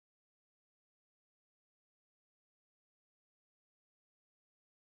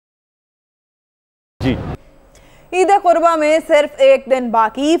ईद कुर्बा में सिर्फ एक दिन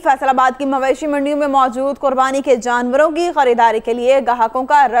बाकी। फैसलाबाद की मवेशी मंडियों में मौजूद कुर्बानी के जानवरों की खरीदारी के लिए ग्राहकों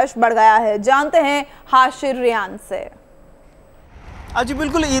का रश बढ़ गया है। जानते हैं हाशिर रियान से। जी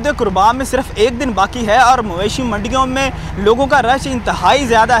बिल्कुल, ईद कुर्बान में सिर्फ एक दिन बाकी है और मवेशी मंडियों में लोगों का रश इंतहाई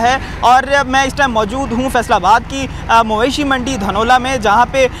ज़्यादा है। और मैं इस टाइम मौजूद हूँ फैसलाबाद की मवेशी मंडी धनोला में, जहाँ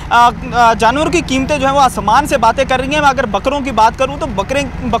पे जानवरों की कीमतें जो है वो आसमान से बातें कर रही हैं। मैं अगर बकरों की बात करूँ तो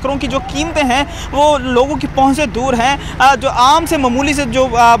बकरों की जो कीमतें हैं वो लोगों की पहुँच से दूर हैं। जो आम से मामूली से जो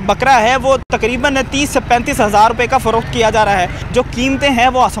बकरा है वो तकरीबन 30 से 35 हज़ार रुपये का फ़रोख्त किया जा रहा है। जो कीमतें हैं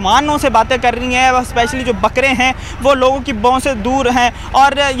वो आसमानों से बातें कर रही हैं। स्पेशली जो बकरे हैं वो लोगों की पहुँच से दूर हैं।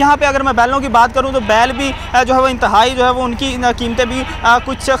 और यहाँ पे अगर मैं बैलों की बात करूँ तो बैल भी जो है वो इंतहाई जो है वो उनकी कीमतें भी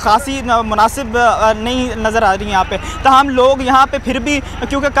कुछ खासी मुनासिब नहीं नज़र आ रही हैं यहाँ पे। तो हम लोग यहाँ पे फिर भी,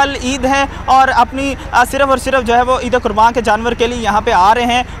 क्योंकि कल ईद है और अपनी सिर्फ़ और सिर्फ जो है वो ईद कुर्बान के जानवर के लिए यहाँ पे आ रहे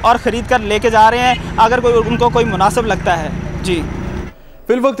हैं और ख़रीद कर लेके जा रहे हैं अगर उनको कोई मुनासिब लगता है। जी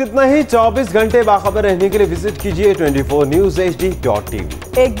फिल वक्त इतना ही। 24 घंटे बाखबर रहने के लिए विजिट कीजिए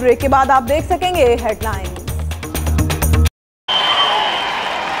 24newsHD.tv। एक ब्रेक के बाद आप देख सकेंगे हेडलाइन।